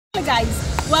Hi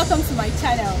guys, welcome to my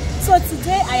channel. So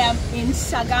today I am in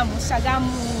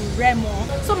Shagamu Remo.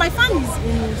 So my farm is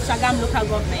in Shagamu local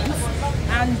government,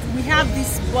 and we have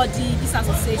this body, this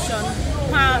association,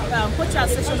 Poultry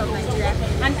Association of Nigeria.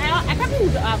 And I probably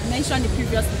would have mentioned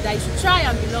previously that you should try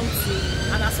and belong to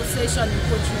an association in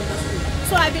poultry industry.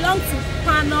 So I belong to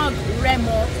PANOG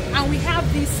Remo, and we have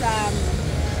this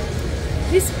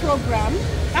this program.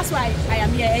 That's why I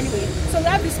am here anyway. So we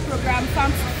have this program,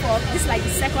 Farm to Fork. This is like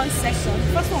the second session.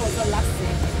 The first one was done last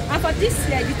year. And for this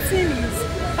year, the theme is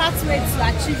pathway to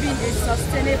achieving a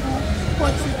sustainable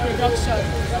poultry production,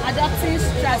 adopting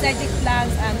strategic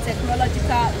plans and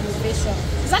technological innovation.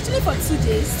 It's actually for 2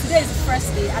 days. Today is the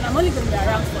first day, and I'm only going to be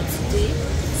around for today.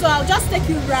 So I'll just take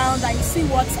you around and you see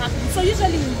what's happening. So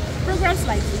usually in programs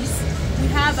like this,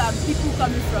 we have people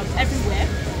coming from everywhere.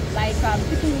 Like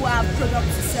people who have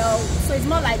products to sell, so it's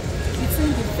more like between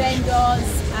the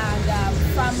vendors and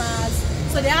farmers.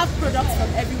 So they have products from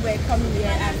everywhere coming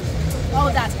here and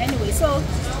all that. Anyway, so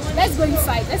let's go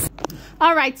inside.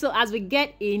 All right, so as we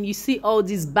get in, you see all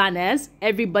these banners,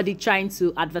 everybody trying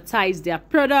to advertise their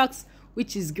products,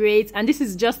 which is great. And this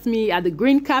is just me at the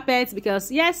green carpet,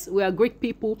 because yes, we are great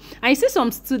people. And you see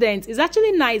some students. It's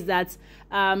actually nice that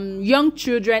young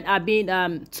children are being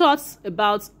taught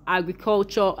about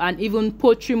agriculture and even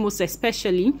poultry, most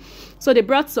especially. So they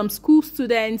brought some school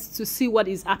students to see what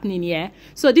is happening here.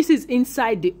 So this is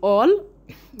inside the hall.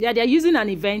 Yeah, they're using an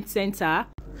event center.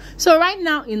 So right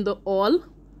now in the hall,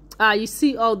 you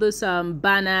see all those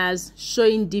banners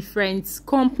showing different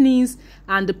companies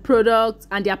and the products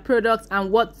and their products,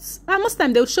 and most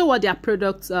time they'll show what their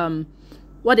product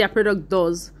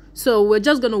does. So we're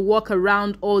just going to walk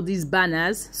around all these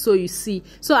banners so you see.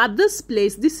 So at this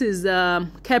place, this is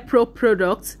Kepro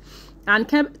products, and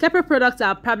Kepro products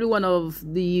are probably one of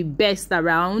the best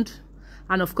around,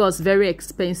 and of course very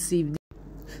expensive.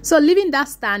 So leaving that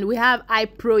stand, we have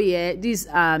iPro here. These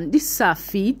are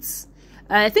feeds.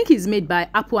 I think it's made by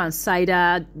Apple and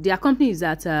Cider. Their company is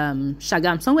at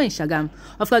Shagam, somewhere in Shagam.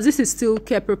 Of course, this is still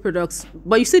Kepro products,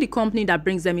 but you see the company that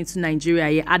brings them into Nigeria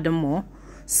here, Adamo.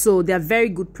 So they're very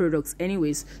good products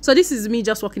anyways. So this is me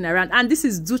just walking around, and this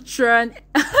is Dutron.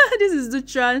 This is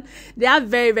Dutron. They are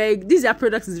very their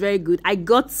products is very good. I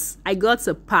got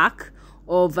a pack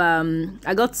of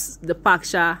I got the pack,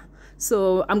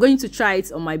 so I'm going to try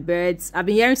it on my birds. I've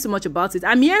been hearing so much about it.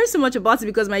 I'm hearing so much about it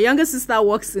because my younger sister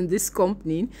works in this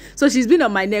company. So she's been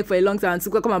on my neck for a long time to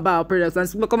come about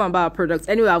our products.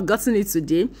 Anyway, I've gotten it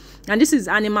today. And this is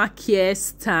Animal Care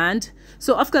stand.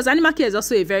 So, of course, Animal Care is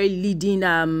also a very leading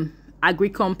agri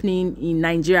company in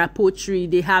Nigeria, poultry.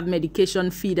 They have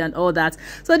medication feed and all that.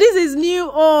 So this is New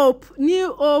Hope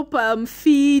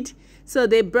feed. So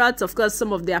they brought, of course,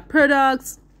 some of their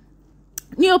products.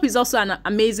 New Hope is also an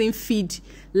amazing feed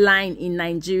line in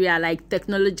Nigeria, like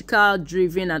technological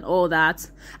driven and all that.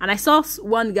 And I saw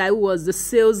one guy who was the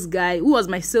sales guy, who was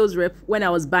my sales rep when I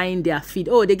was buying their feed.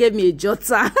 Oh, they gave me a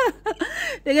jotter.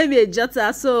 They gave me a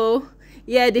jotter. So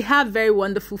yeah, they have very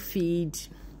wonderful feed.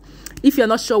 If you're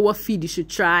not sure what feed you should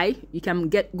try, you can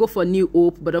go for New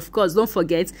Hope. But of course, don't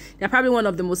forget, they're probably one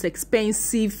of the most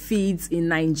expensive feeds in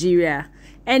Nigeria.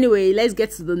 Anyway, let's get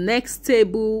to the next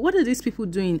table. What are these people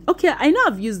doing? Okay, I know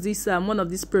I've used this one of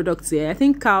these products here. I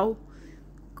think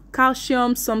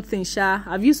calcium something.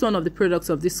 I've used one of the products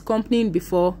of this company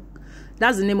before.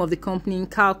 That's the name of the company,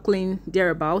 Calclean,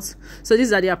 thereabouts. So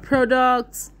these are their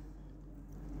products.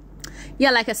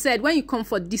 Yeah, like I said, when you come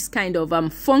for this kind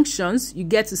of functions, you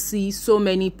get to see so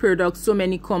many products, so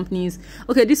many companies.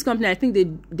 Okay, this company, I think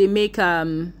they make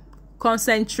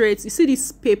concentrates. You see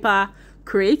this paper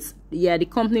crate? Yeah, the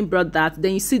company brought that.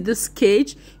 Then you see this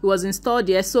cage, it was installed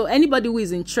here. So anybody who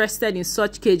is interested in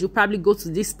such cage will probably go to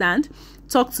this stand,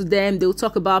 talk to them. They'll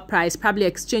talk about price, probably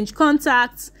exchange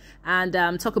contacts, and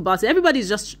talk about it. Everybody's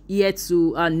just here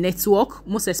to network,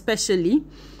 most especially,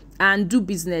 and do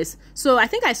business. So I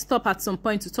think I stop at some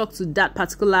point to talk to that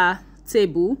particular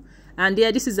table. And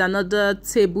yeah, this is another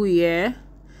table here.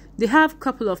 They have a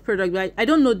couple of products, but I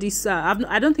don't know this.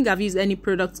 I don't think I've used any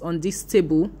products on this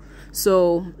table.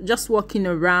 So just walking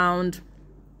around.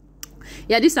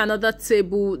 Yeah, this is another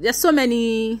table. There's so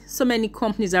many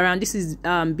companies around. This is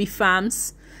beef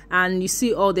farms, and you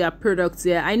see all their products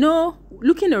there. I know,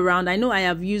 looking around, I know I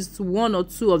have used one or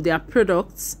two of their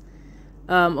products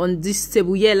on this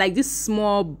table. Yeah, like this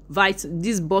small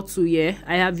this bottle here,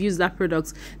 I have used that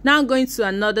product. Now going to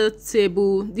another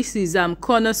table. This is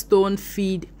Cornerstone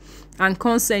feed and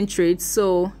concentrate.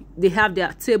 So they have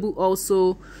their table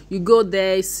also. You go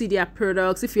there, see their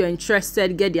products. If you're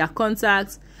interested, get their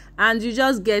contacts, and you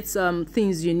just get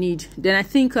things you need. Then I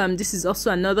think this is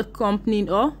also another company.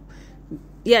 Oh,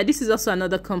 yeah, this is also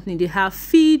another company. They have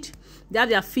feed, they have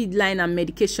their feed line and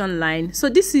medication line. So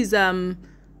this is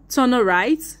Turner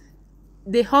Right.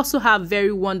 They also have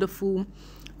very wonderful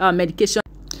medication.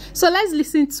 So let's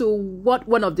listen to what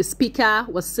one of the speaker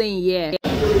was saying here.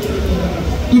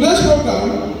 Today's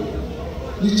program,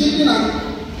 the Chicken and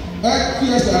Egg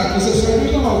Fiesta, is a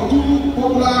celebration of two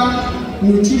popular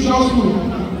nutritious foods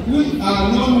which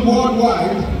are known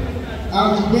worldwide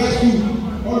as the best food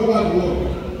all over the world.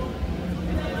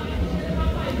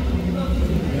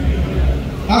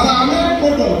 As our main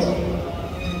product,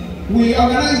 we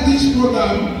organized this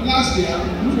program last year,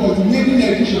 which was the maiden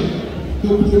edition, to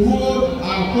promote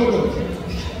our product,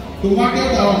 to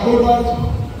market our product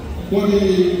for the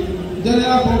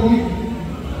general public,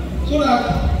 so that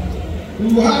we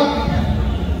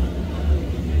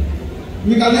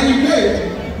can elevate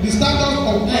the status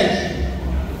of eggs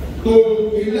to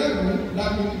a level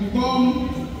that will become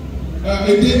a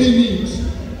daily need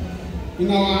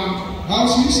in our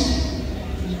houses,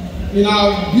 in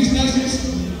our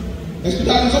businesses,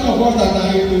 especially some of us that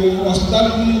are into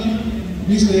hospitality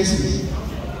businesses.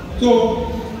 So,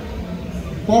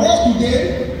 for us today,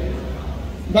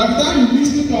 by the time you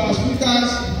listen to our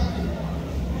speakers,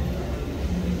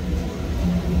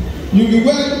 you'll be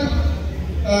well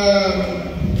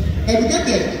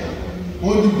educated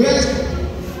on the best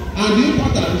and the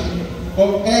importance of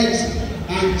eggs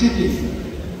and chicken.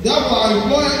 Therefore, I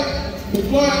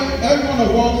employ every one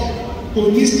of us to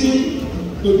listen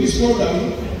to this program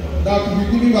that will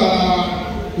be giving our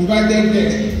invited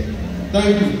guests.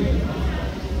 Thank you.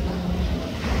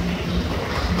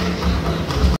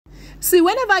 See,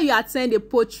 whenever you attend a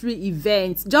poultry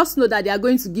event, just know that they are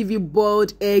going to give you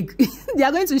boiled egg. They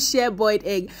are going to share boiled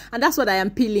egg, and that's what I am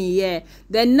peeling here.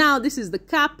 Then now, this is the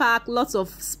car park, lots of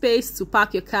space to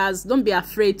park your cars. Don't be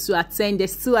afraid to attend.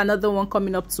 There's still another one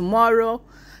coming up tomorrow.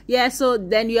 Yeah, so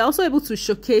then you're also able to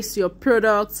showcase your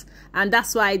products, and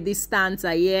that's why these stands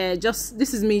are here.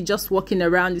 This is me just walking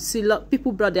around. You see,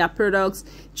 people brought their products,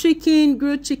 chicken,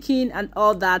 grilled chicken, and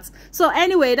all that. So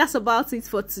anyway, that's about it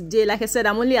for today. Like I said,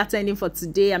 I'm only attending for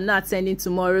today. I'm not attending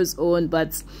tomorrow's own,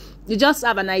 but you just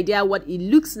have an idea what it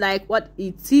looks like, what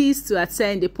it is to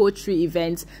attend a poultry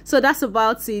event. So that's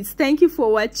about it. Thank you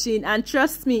for watching, and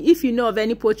trust me, if you know of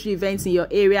any poultry events in your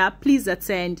area, please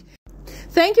attend.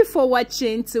 Thank you for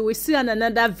watching. Till we see on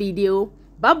another video.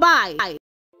 Bye bye.